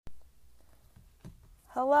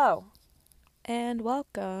Hello, and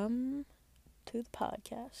welcome to the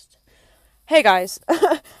podcast. Hey guys,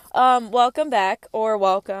 welcome back, or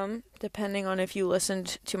welcome, depending on if you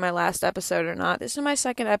listened to my last episode or not. This is my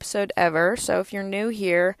second episode ever, so if you're new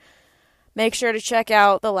here, make sure to check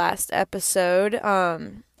out the last episode.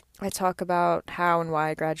 I talk about how and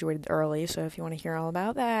why I graduated early, so if you want to hear all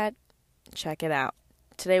about that, check it out.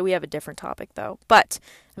 Today we have a different topic though, but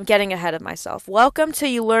I'm getting ahead of myself. Welcome to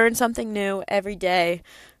You Learn Something New Every Day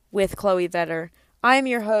with Chloe Vetter. I'm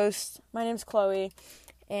your host. My name's Chloe,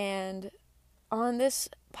 and on this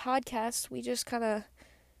podcast we just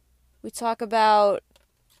we talk about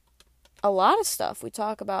a lot of stuff. We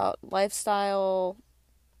talk about lifestyle,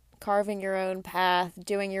 carving your own path,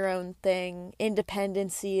 doing your own thing,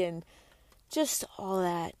 independency, and just all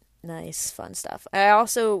that nice, fun stuff.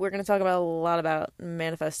 We're going to talk about a lot about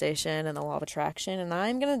manifestation and the law of attraction, and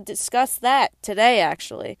I'm going to discuss that today,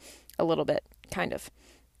 actually, a little bit, kind of.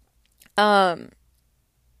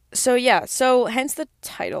 So hence the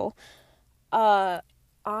title. I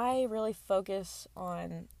really focus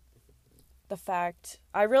on the fact,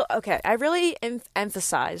 I really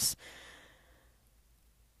emphasize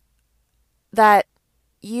that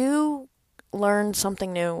you learn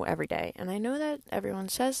something new every day. And I know that everyone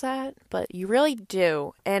says that, but you really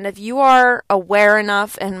do. And if you are aware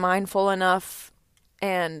enough and mindful enough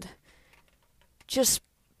and just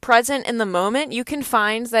present in the moment, you can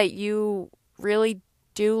find that you really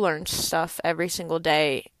do learn stuff every single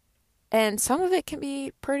day. And some of it can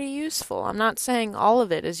be pretty useful. I'm not saying all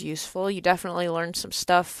of it is useful. You definitely learn some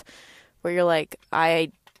stuff where you're like,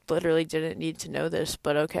 I literally didn't need to know this,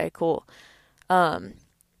 but okay, cool.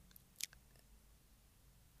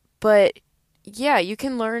 But yeah, you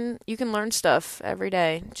can learn stuff every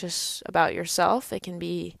day just about yourself. It can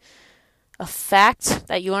be a fact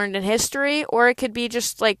that you learned in history, or it could be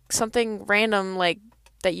just like something random like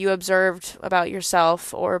that you observed about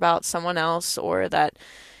yourself or about someone else, or that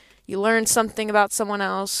you learned something about someone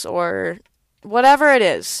else, or whatever it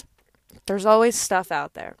is. There's always stuff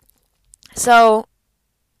out there. So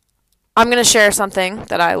I'm going to share something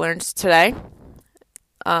that I learned today.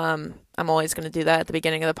 I'm always going to do that at the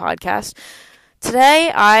beginning of the podcast.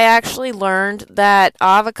 Today, I actually learned that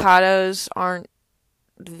avocados aren't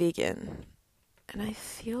vegan. And I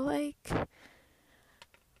feel like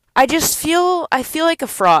I feel like a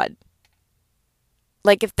fraud.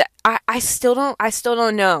 Like if I still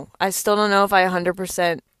don't know. I still don't know if I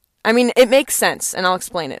 100%. I mean, it makes sense, and I'll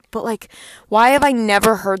explain it. But like, why have I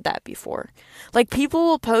never heard that before? Like, people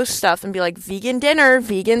will post stuff and be like, vegan dinner,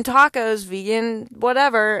 vegan tacos, vegan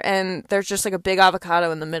whatever, and there's just like a big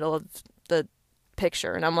avocado in the middle of the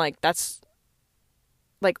picture. And I'm like, that's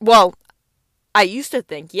like, well, I used to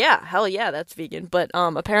think, yeah, hell yeah, that's vegan. But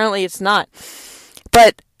apparently it's not.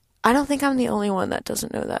 But I don't think I'm the only one that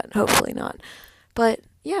doesn't know that. Hopefully not. But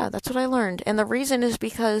yeah, that's what I learned. And the reason is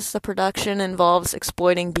because the production involves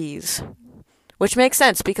exploiting bees. Which makes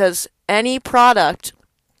sense, because any product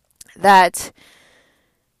that,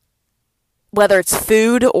 whether it's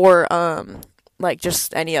food or like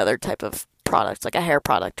just any other type of product, like a hair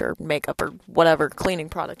product or makeup or whatever, cleaning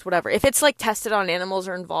product, whatever, if it's like tested on animals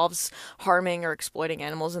or involves harming or exploiting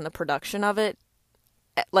animals in the production of it,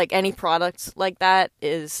 like any product like that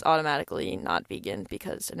is automatically not vegan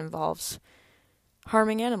because it involves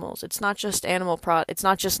harming animals. It's not just it's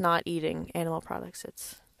not just not eating animal products.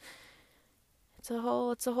 It's a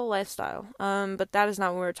whole lifestyle. But that is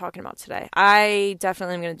not what we're talking about today. I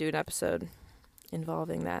definitely am going to do an episode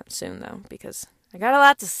involving that soon though, because I got a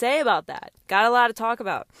lot to say about that. Got a lot to talk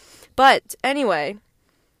about. But anyway,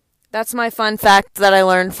 that's my fun fact that I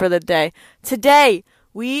learned for the day. Today,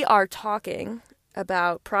 we are talking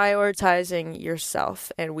about prioritizing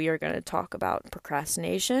yourself, and we are going to talk about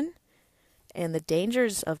procrastination and the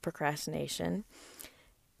dangers of procrastination,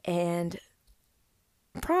 and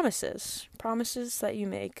promises that you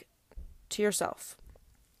make to yourself.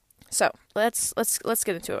 So let's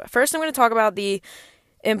get into it. First, I'm going to talk about the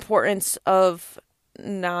importance of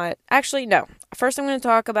First, I'm going to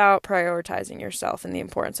talk about prioritizing yourself and the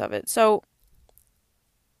importance of it. So,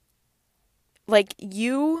 like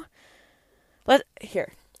let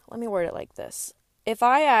me word it like this. If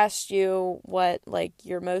I asked you what, like,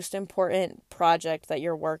 your most important project that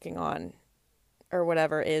you're working on or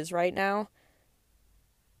whatever is right now,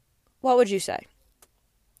 what would you say?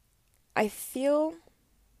 I feel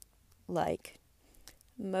like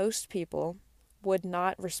most people would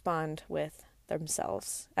not respond with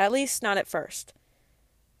themselves. At least not at first.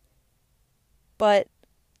 But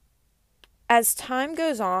as time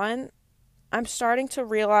goes on, I'm starting to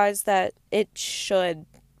realize that it should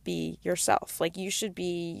be yourself. Like, you should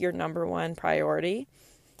be your number one priority.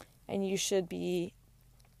 and you should be,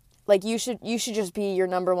 like, you should just be your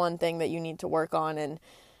number one thing that you need to work on and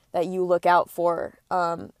that you look out for.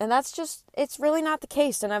 And that's just, it's really not the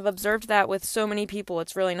case. And I've observed that with so many people,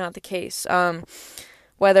 it's really not the case.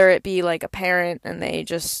 Whether it be like a parent and they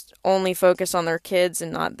just only focus on their kids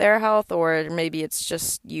and not their health, or maybe it's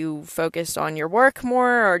just you focus on your work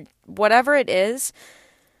more, or whatever it is.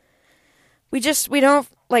 We don't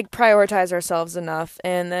like prioritize ourselves enough,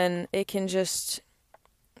 and then it can just,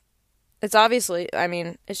 it's obviously, I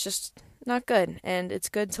mean, it's just not good. And it's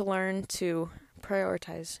good to learn to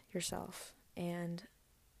prioritize yourself. And,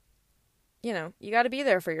 you know, you got to be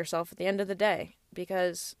there for yourself at the end of the day,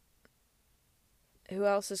 because who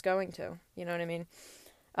else is going to? You know what I mean?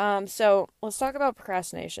 So let's talk about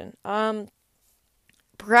procrastination.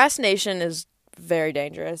 Procrastination is very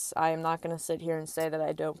dangerous. I am not going to sit here and say that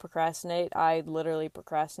I don't procrastinate. I literally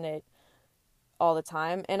procrastinate all the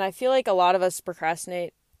time. And I feel like a lot of us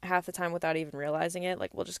procrastinate half the time without even realizing it.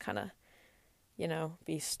 Like, we'll just kind of, you know,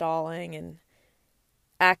 be stalling and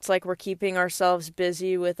act like we're keeping ourselves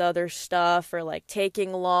busy with other stuff, or like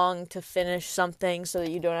taking long to finish something so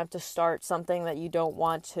that you don't have to start something that you don't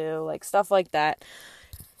want to, like stuff like that.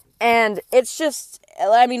 And it's just,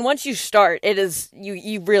 I mean, once you start, it is,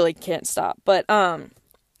 you really can't stop. But I'm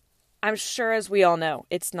sure, as we all know,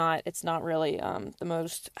 it's not really the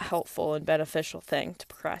most helpful and beneficial thing to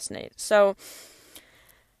procrastinate. So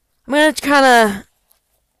I'm going to kind of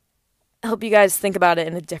help you guys think about it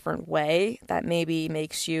in a different way that maybe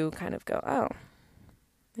makes you kind of go, oh,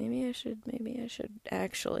 maybe I should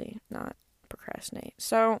actually not procrastinate.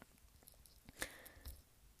 So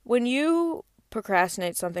when you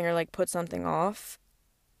procrastinate something, or like put something off,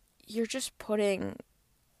 you're just putting,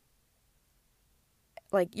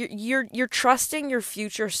 like, you're trusting your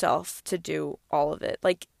future self to do all of it.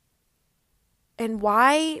 Like, and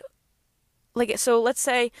why, like, so let's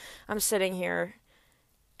say I'm sitting here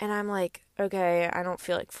and I'm like, okay, I don't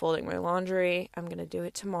feel like folding my laundry. I'm going to do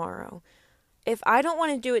it tomorrow. If I don't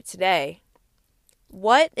want to do it today,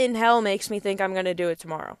 what in hell makes me think I'm going to do it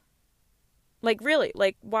tomorrow? Like, really?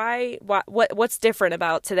 Like, what's different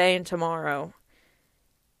about today and tomorrow?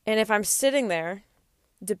 And if I'm sitting there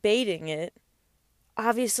debating it,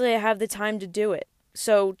 obviously I have the time to do it.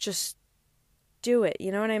 So just do it.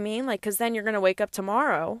 You know what I mean? Like, because then you're going to wake up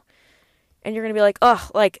tomorrow and you're going to be like, oh,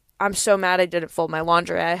 like, I'm so mad I didn't fold my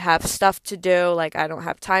laundry. I have stuff to do. Like, I don't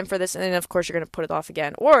have time for this. And then, of course, you're going to put it off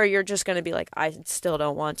again. Or you're just going to be like, I still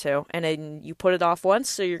don't want to. And then you put it off once,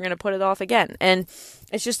 so you're going to put it off again. And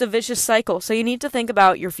it's just a vicious cycle. So you need to think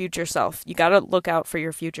about your future self. You got to look out for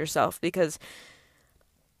your future self, because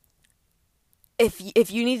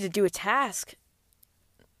if you need to do a task,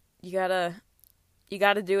 you got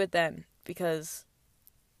to do it then, because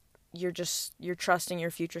you're trusting your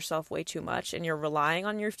future self way too much, and you're relying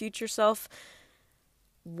on your future self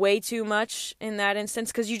way too much in that instance,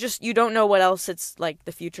 because you don't know what else it's like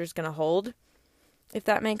the future's gonna hold, if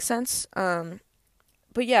that makes sense. But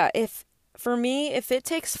yeah, if it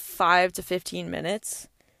takes 5 to 15 minutes,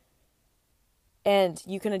 and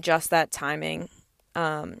you can adjust that timing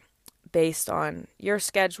based on your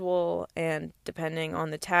schedule and depending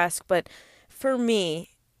on the task. But for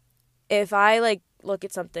me, if I like look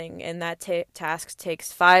at something and that task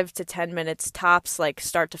takes 5 to 10 minutes tops, like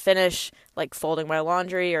start to finish, like folding my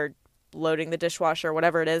laundry or loading the dishwasher or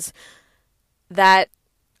whatever it is, that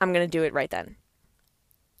I'm going to do it right then.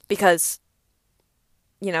 Because,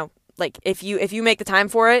 you know, like if you make the time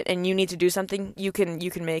for it and you need to do something, you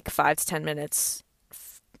can make 5 to 10 minutes,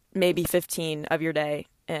 maybe 15 of your day,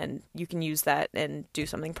 and you can use that and do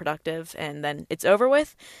something productive, and then it's over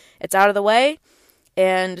with. It's out of the way,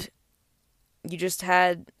 and you just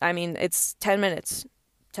had, I mean, it's 10 minutes,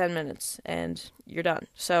 and you're done.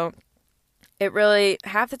 So it really,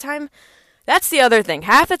 half the time, that's the other thing.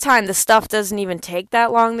 Half the time, the stuff doesn't even take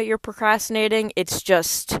that long that you're procrastinating. It's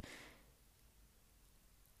just,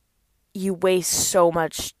 you waste so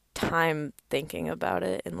much time thinking about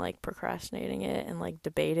it and, like, procrastinating it and, like,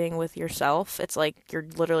 debating with yourself. It's like you're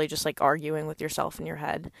literally just, like, arguing with yourself in your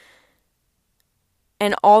head.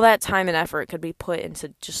 And all that time and effort could be put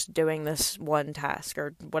into just doing this one task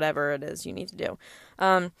or whatever it is you need to do.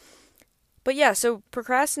 But yeah, so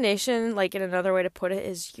procrastination, like, in another way to put it,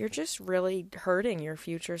 is you're just really hurting your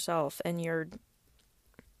future self, and you're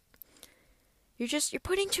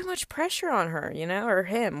putting too much pressure on her, you know, or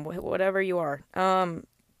him, whatever you are.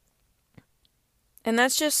 And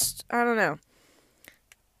that's just, I don't know.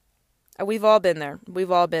 We've all been there.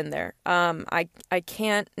 I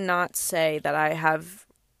can't not say that I have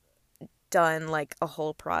done, like, a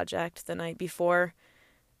whole project the night before,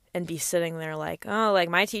 and be sitting there like, oh, like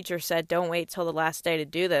my teacher said, don't wait till the last day to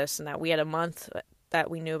do this, and that we had a month that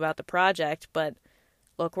we knew about the project, but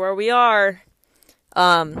look where we are.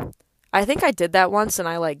 I think I did that once and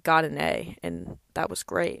I like got an A, and that was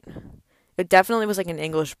great. It definitely was like an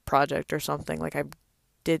English project or something. Like I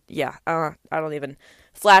did, yeah. I don't even,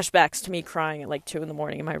 flashbacks to me crying at like 2 a.m.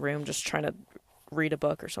 in my room just trying to read a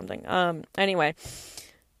book or something. Anyway,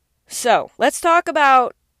 so let's talk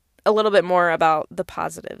about a little bit more about the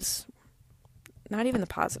positives. Not even the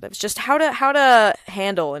positives, just how to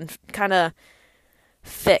handle and kind of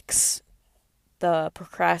fix the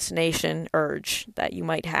procrastination urge that you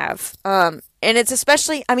might have. And it's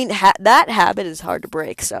especially, I mean, that habit is hard to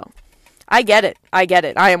break, so I get it.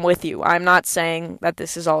 I am with you. I'm not saying that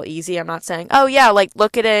this is all easy. I'm not saying, oh yeah, like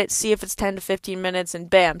look at it, see if it's 10 to 15 minutes and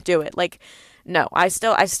bam, do it. Like, no, I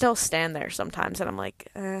still stand there sometimes and I'm like,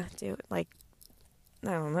 do it. Like,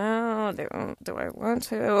 I don't know, do I want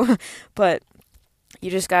to? But you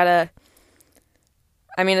just gotta,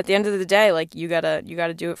 I mean, at the end of the day, like, you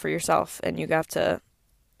gotta do it for yourself, and you have to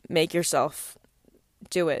make yourself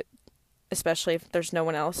do it, especially if there's no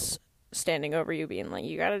one else standing over you being like,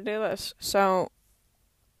 you gotta do this. So,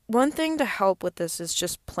 one thing to help with this is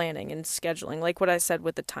just planning and scheduling, like what I said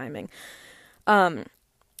with the timing.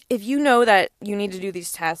 If you know that you need to do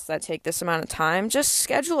these tasks that take this amount of time, just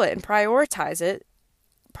schedule it and prioritize it.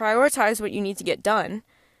 Prioritize what you need to get done,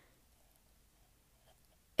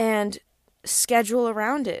 and schedule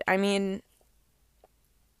around it. I mean,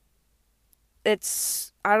 I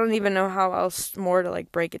don't even know how else more to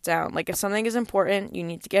like break it down. Like if something is important, you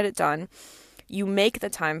need to get it done. You make the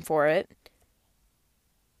time for it.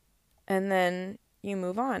 And then you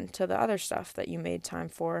move on to the other stuff that you made time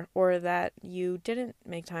for or that you didn't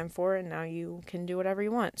make time for, and now you can do whatever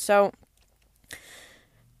you want. So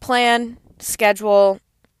plan, schedule,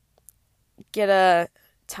 get a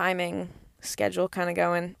timing schedule kind of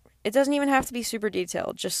going. It doesn't even have to be super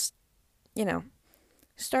detailed. Just,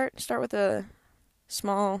 start with a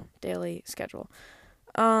small daily schedule.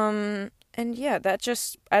 And yeah, that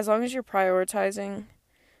just, as long as you're prioritizing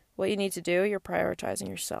what you need to do, you're prioritizing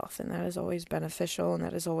yourself. And that is always beneficial, and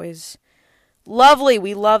that is always lovely.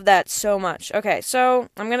 We love that so much. Okay, so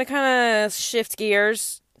I'm going to kind of shift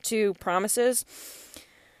gears to promises.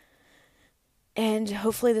 And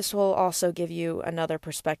hopefully this will also give you another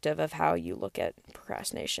perspective of how you look at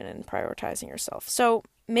procrastination and prioritizing yourself. So,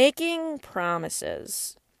 making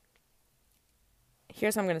promises.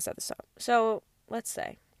 Here's how I'm going to set this up. So, let's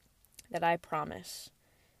say that I promise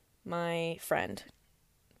my friend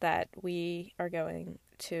that we are going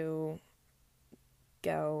to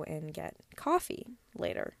go and get coffee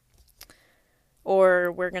later.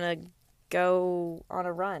 Or we're going to go on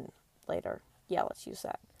a run later. Yeah, let's use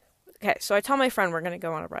that. Okay, so I tell my friend we're going to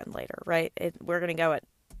go on a run later, right? We're going to go at,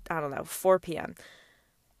 4 p.m.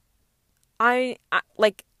 I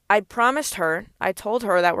promised her, I told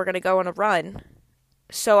her that we're going to go on a run,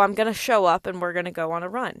 so I'm going to show up and we're going to go on a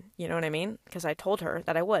run. You know what I mean? Because I told her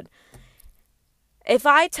that I would. If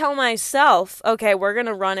I tell myself, okay, we're going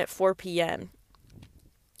to run at 4 p.m.,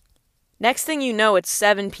 next thing you know, it's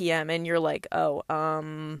 7 p.m., and you're like,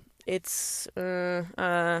 it's,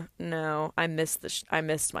 no, I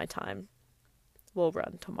missed my time. We'll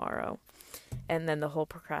run tomorrow. And then the whole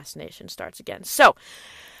procrastination starts again. So,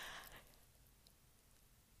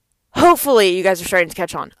 hopefully you guys are starting to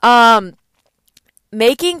catch on.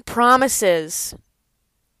 Making promises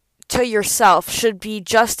to yourself should be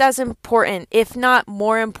just as important, if not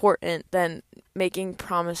more important, than making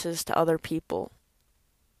promises to other people.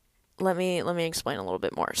 Let me explain a little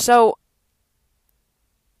bit more. So,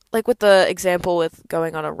 like with the example with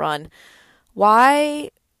going on a run, I'm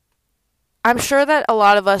sure that a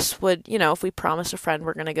lot of us would, if we promise a friend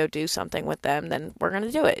we're going to go do something with them, then we're going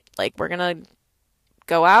to do it. Like, we're going to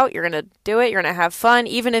go out, you're going to do it, you're going to have fun,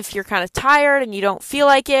 even if you're kind of tired and you don't feel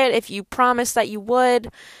like it. If you promise that you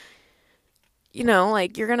would,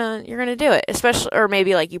 like, you're going to do it. Especially, or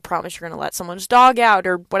maybe like you promise you're going to let someone's dog out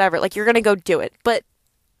or whatever. Like, you're going to go do it. But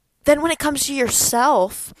then when it comes to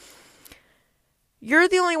yourself, you're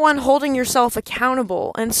the only one holding yourself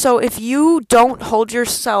accountable. And so if you don't hold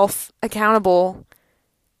yourself accountable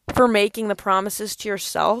for making the promises to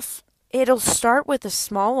yourself, it'll start with a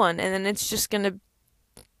small one, and then it's just going to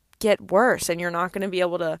get worse, and you're not going to be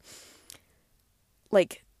able to,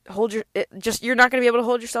 like, you're not going to be able to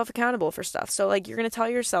hold yourself accountable for stuff. So, like, you're going to tell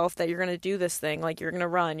yourself that you're going to do this thing, like, you're going to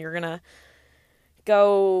run, you're going to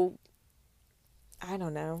go, I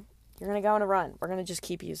don't know. You're going to go on a run. We're going to just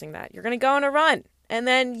keep using that. You're going to go on a run. and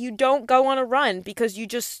then you don't go on a run because you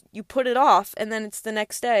put it off, and then it's the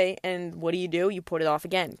next day, and what do? You put it off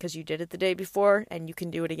again because you did it the day before, and you can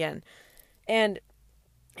do it again. And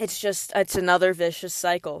it's another vicious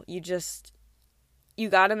cycle. You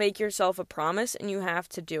got to make yourself a promise, and you have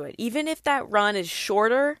to do it. Even if that run is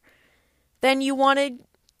shorter than you wanted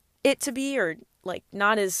it to be, or like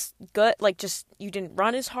not as good, like just you didn't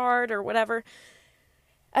run as hard or whatever.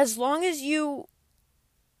 As long as you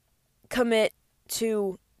commit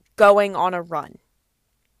to going on a run,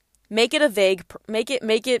 make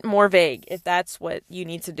it more vague if that's what you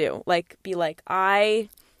need to do. Like, be like, I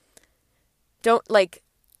don't like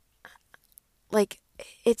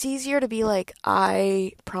it's easier to be like,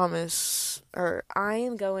 I promise, or I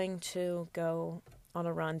am going to go on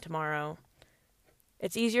a run tomorrow.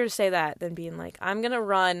 It's easier to say that than being like, I'm going to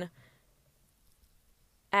run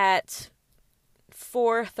at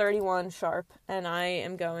 4:31 sharp, and I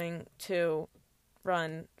am going to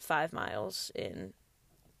run 5 miles in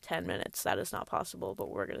 10 minutes. That is not possible, but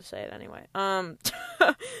we're going to say it anyway.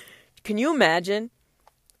 Can you imagine?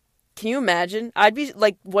 I'd be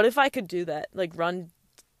like, what if I could do that? Like, run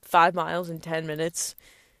 5 miles in 10 minutes?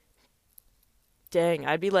 Dang,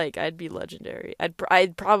 I'd be legendary.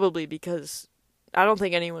 I'd probably, because I don't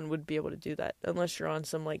think anyone would be able to do that unless you're on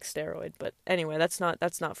some like steroid. But anyway, that's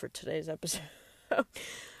not for today's episode.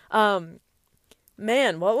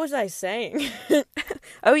 Man, what was I saying?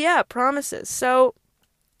 Oh yeah, promises. So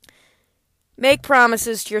make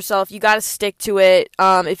promises to yourself. You got to stick to it.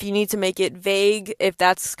 If you need to make it vague, if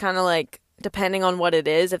that's kind of like, depending on what it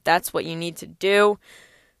is, if that's what you need to do,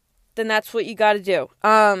 then that's what you got to do.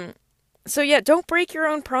 So yeah, don't break your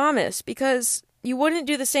own promise, because you wouldn't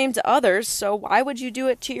do the same to others. So why would you do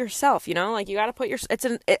it to yourself? You know, like, you got to put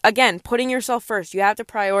again, putting yourself first. You have to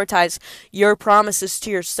prioritize your promises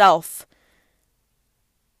to yourself,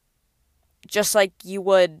 just like you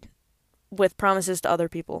would with promises to other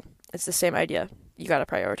people. It's the same idea. You got to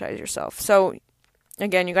prioritize yourself. So,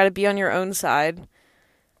 again, you got to be on your own side.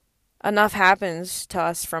 Enough happens to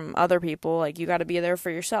us from other people. Like, you got to be there for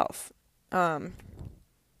yourself.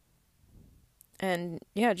 And,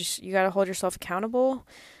 yeah, you got to hold yourself accountable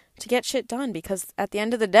to get shit done. Because at the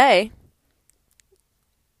end of the day,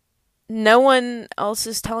 no one else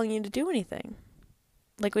is telling you to do anything.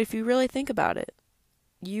 Like, if you really think about it,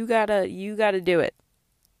 you gotta do it.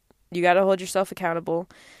 You gotta hold yourself accountable.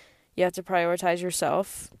 You have to prioritize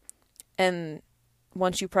yourself. And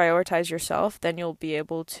once you prioritize yourself, then you'll be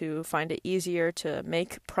able to find it easier to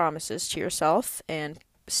make promises to yourself and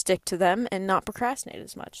stick to them and not procrastinate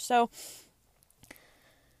as much. So,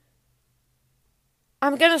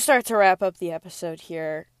 I'm going to start to wrap up the episode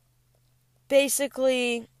here.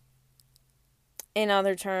 Basically, in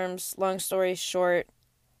other terms, long story short,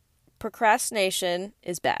 procrastination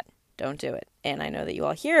is bad. Don't do it. And I know that you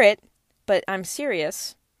all hear it, but I'm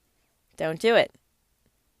serious. Don't do it.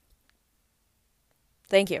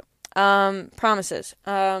 Thank you. Promises.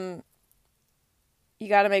 You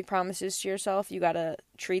got to make promises to yourself. You got to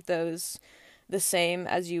treat those the same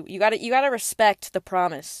as you got to respect the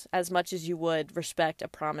promise as much as you would respect a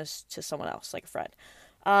promise to someone else, like a friend.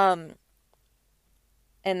 And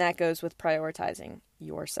that goes with prioritizing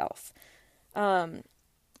yourself. And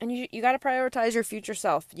you got to prioritize your future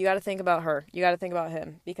self. You got to think about her. You got to think about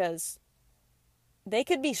him, because they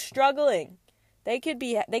could be struggling. They could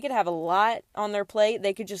have a lot on their plate.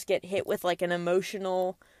 They could just get hit with like an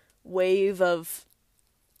emotional wave of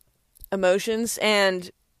emotions, and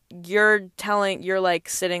you're like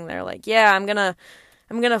sitting there like, yeah, I'm going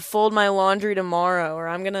to fold my laundry tomorrow, or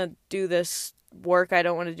I'm going to do this work I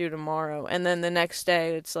don't want to do tomorrow. And then the next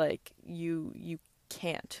day it's like you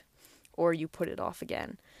can't, or you put it off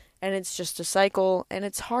again. And it's just a cycle, and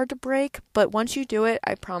it's hard to break, but once you do it,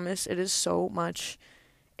 I promise it's so much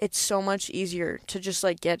easier to just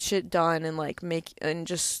like get shit done and like make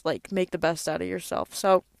the best out of yourself.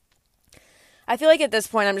 So I feel like at this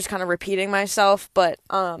point I'm just kind of repeating myself, but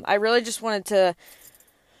I really just wanted to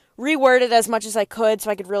reword it as much as I could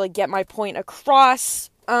so I could really get my point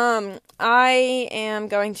across. I am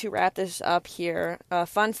going to wrap this up here.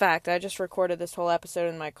 Fun fact, I just recorded this whole episode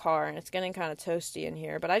in my car, and it's getting kind of toasty in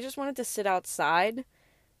here, but I just wanted to sit outside,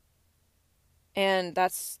 and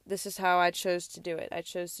this is how I chose to do it. I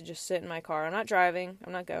chose to just sit in my car. I'm not driving,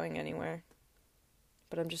 I'm not going anywhere,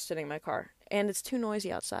 but I'm just sitting in my car, and it's too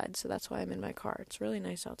noisy outside, so that's why I'm in my car. It's really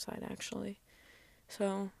nice outside, actually.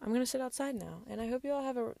 So I'm going to sit outside now, and I hope you all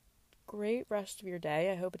have a great rest of your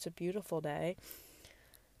day. I hope it's a beautiful day.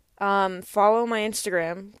 Follow my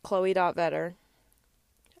Instagram, chloe.vetter,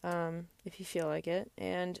 if you feel like it.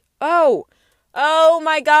 And, oh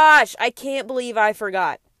my gosh, I can't believe I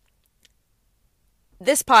forgot.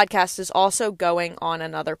 this podcast is also going on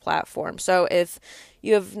another platform. So if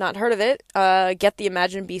you have not heard of it, get the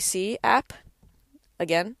Imagine BC app.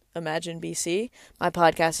 Again, Imagine BC. My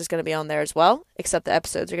podcast is going to be on there as well, except the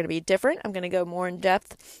episodes are going to be different. I'm going to go more in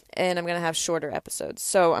depth, and I'm going to have shorter episodes.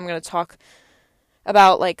 So I'm going to talk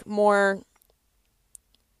about like more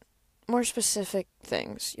specific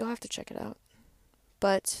things. You'll have to check it out.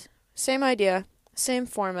 But same idea, same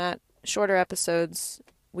format, shorter episodes.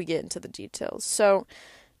 We get into the details. So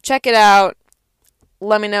check it out.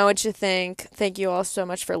 Let me know what you think. Thank you all so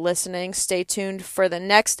much for listening. Stay tuned for the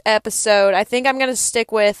next episode. I think I'm going to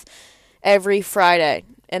stick with every Friday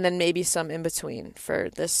and then maybe some in between for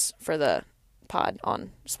the pod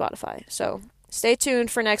on Spotify. So stay tuned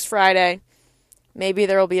for next Friday. Maybe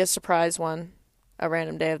there will be a surprise one, a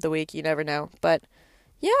random day of the week. You never know. But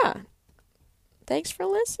yeah, thanks for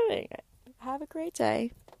listening. Have a great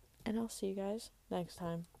day, and I'll see you guys next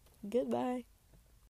time. Goodbye.